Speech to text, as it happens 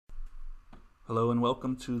Hello and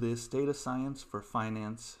welcome to this Data Science for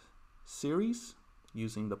Finance series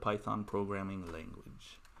using the Python programming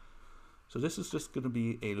language. So this is just going to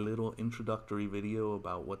be a little introductory video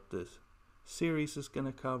about what this series is going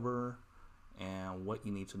to cover and what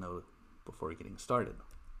you need to know before getting started.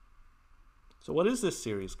 So what is this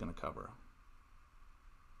series going to cover?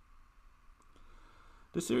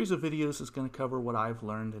 This series of videos is going to cover what I've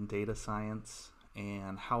learned in data science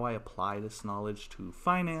and how I apply this knowledge to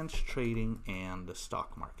finance, trading, and the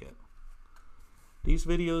stock market. These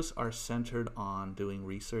videos are centered on doing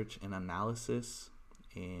research and analysis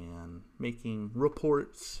and making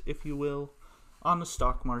reports, if you will, on the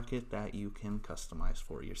stock market that you can customize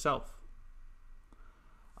for yourself.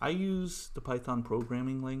 I use the Python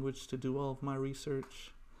programming language to do all of my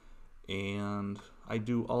research, and I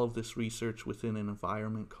do all of this research within an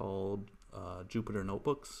environment called Jupyter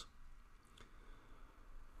Notebooks.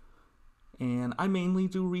 And I mainly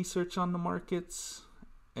do research on the markets,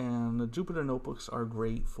 and the Jupyter Notebooks are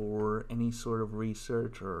great for any sort of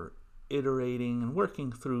research or iterating and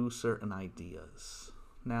working through certain ideas.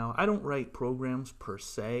 Now, I don't write programs per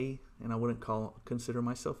se, and I wouldn't consider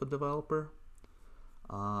myself a developer.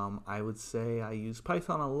 I would say I use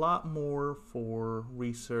Python a lot more for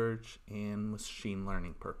research and machine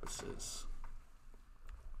learning purposes.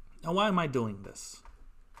 Now, why am I doing this?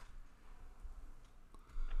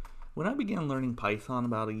 When I began learning Python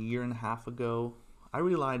about a year and a half ago, I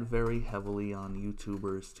relied very heavily on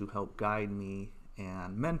YouTubers to help guide me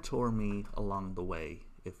and mentor me along the way,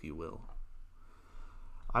 if you will.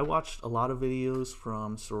 I watched a lot of videos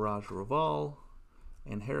from Suraj Raval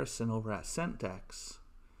and Harrison over at CentDex,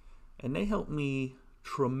 and they helped me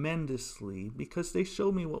tremendously because they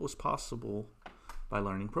showed me what was possible by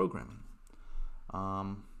learning programming.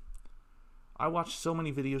 I watched so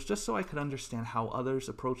many videos just so I could understand how others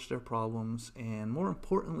approached their problems and, more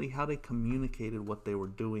importantly, how they communicated what they were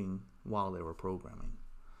doing while they were programming.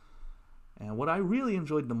 And what I really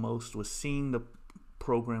enjoyed the most was seeing the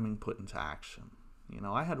programming put into action. You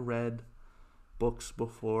know, I had read books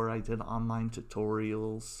before, I did online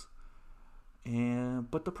tutorials,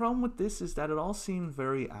 but the problem with this is that it all seemed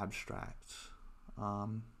very abstract.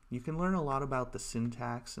 You can learn a lot about the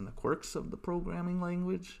syntax and the quirks of the programming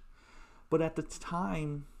language, but at the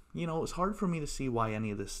time, you know, it was hard for me to see why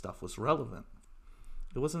any of this stuff was relevant.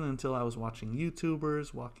 It wasn't until I was watching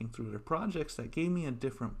YouTubers walking through their projects that gave me a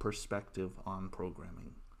different perspective on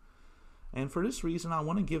programming. And for this reason, I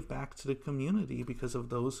want to give back to the community because of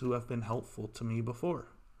those who have been helpful to me before.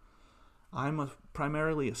 I'm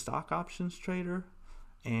primarily a stock options trader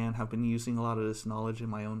and have been using a lot of this knowledge in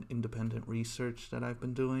my own independent research that I've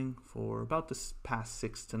been doing for about this past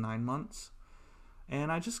 6 to 9 months. And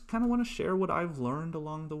I just kind of want to share what I've learned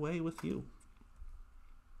along the way with you.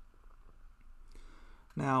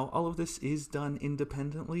 Now, all of this is done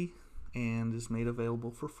independently and is made available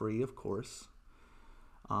for free, of course.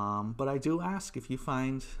 But I do ask, if you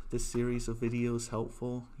find this series of videos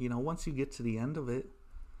helpful, you know, once you get to the end of it,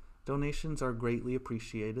 donations are greatly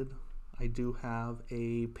appreciated. I do have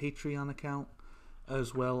a Patreon account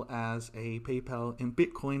as well as a PayPal and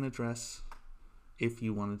Bitcoin address if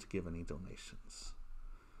you wanted to give any donations.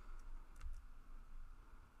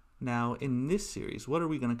 Now, in this series, what are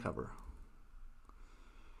we going to cover?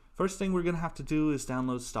 First thing we're going to have to do is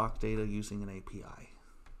download stock data using an API.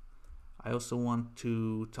 I also want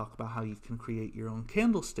to talk about how you can create your own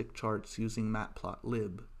candlestick charts using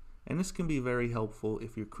matplotlib. And this can be very helpful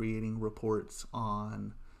if you're creating reports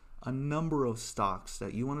on a number of stocks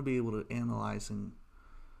that you want to be able to analyze and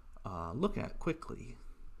look at quickly.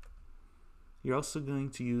 You're also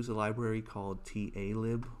going to use a library called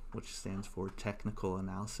TALib, which stands for Technical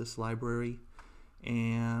Analysis Library.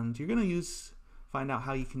 And you're going to find out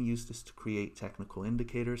how you can use this to create technical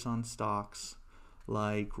indicators on stocks,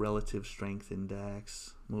 like relative strength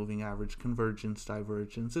index, moving average convergence,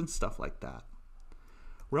 divergence, and stuff like that.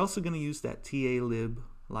 We're also going to use that TALib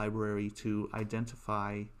library to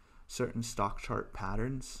identify certain stock chart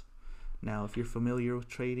patterns. Now, if you're familiar with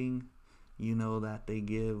trading, you know that they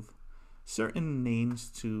give certain names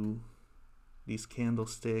to these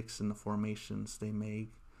candlesticks and the formations they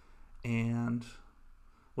make, and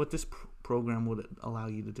what this program would allow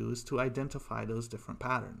you to do is to identify those different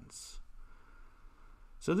patterns.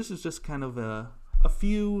 So this is just kind of a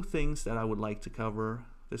few things that I would like to cover.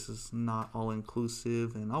 This is not all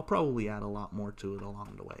inclusive, and I'll probably add a lot more to it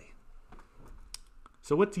along the way.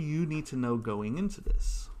 So what do you need to know going into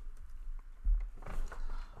this?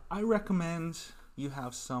 I recommend you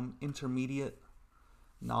have some intermediate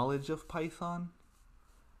knowledge of Python,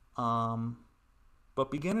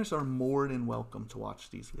 but beginners are more than welcome to watch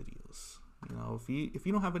these videos. You know, if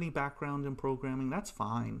you don't have any background in programming, that's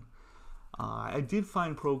fine. I did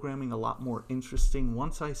find programming a lot more interesting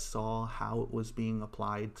once I saw how it was being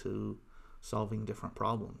applied to solving different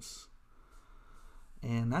problems.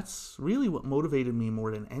 And that's really what motivated me more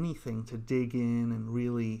than anything to dig in and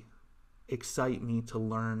really excite me to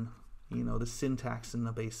learn, you know, the syntax and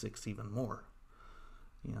the basics even more.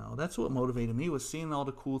 You know, that's what motivated me, was seeing all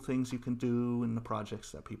the cool things you can do in the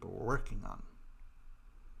projects that people were working on.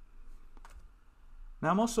 Now,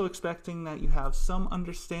 I'm also expecting that you have some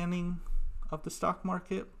understanding of the stock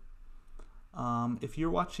market. If you're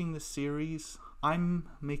watching this series, I'm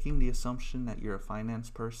making the assumption that you're a finance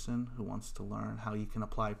person who wants to learn how you can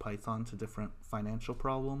apply Python to different financial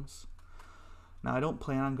problems. Now, I don't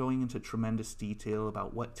plan on going into tremendous detail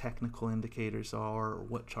about what technical indicators are or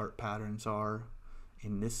what chart patterns are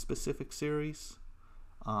in this specific series.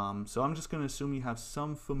 So I'm just going to assume you have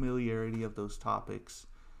some familiarity of those topics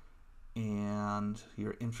and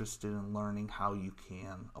you're interested in learning how you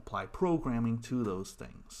can apply programming to those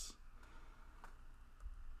things.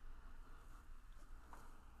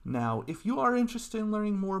 Now, if you are interested in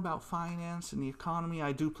learning more about finance and the economy,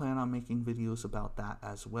 I do plan on making videos about that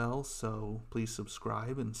as well, so please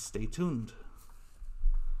subscribe and stay tuned.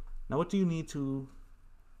 Now, what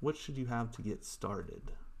should you have to get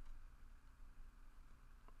started?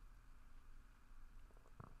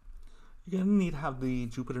 You're going to need to have the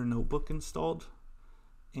Jupyter Notebook installed,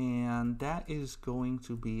 and that is going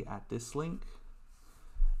to be at this link.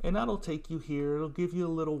 And that'll take you here. It'll give you a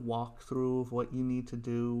little walkthrough of what you need to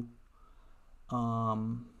do.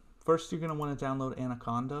 First, you're going to want to download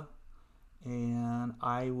Anaconda, and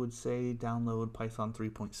I would say download Python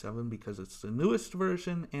 3.7 because it's the newest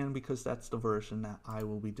version and because that's the version that I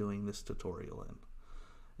will be doing this tutorial in.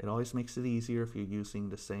 It always makes it easier if you're using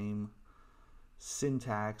the same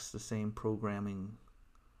syntax, the same programming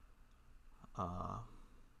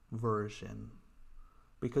version,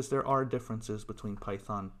 because there are differences between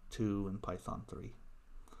Python 2 and Python 3.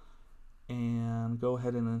 And go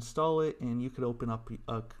ahead and install it, and you could open up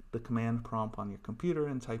the command prompt on your computer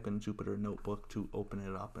and type in Jupyter Notebook to open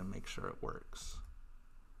it up and make sure it works.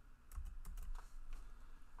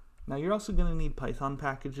 Now, you're also going to need Python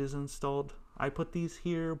packages installed. I put these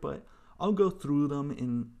here, but I'll go through them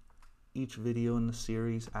in each video in the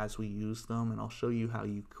series as we use them, and I'll show you how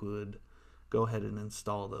you could go ahead and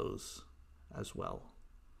install those as well.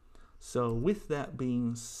 So with that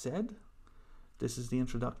being said, this is the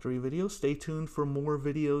introductory video. Stay tuned for more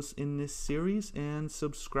videos in this series and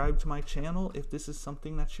subscribe to my channel if this is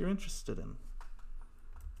something that you're interested in.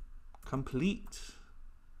 Complete.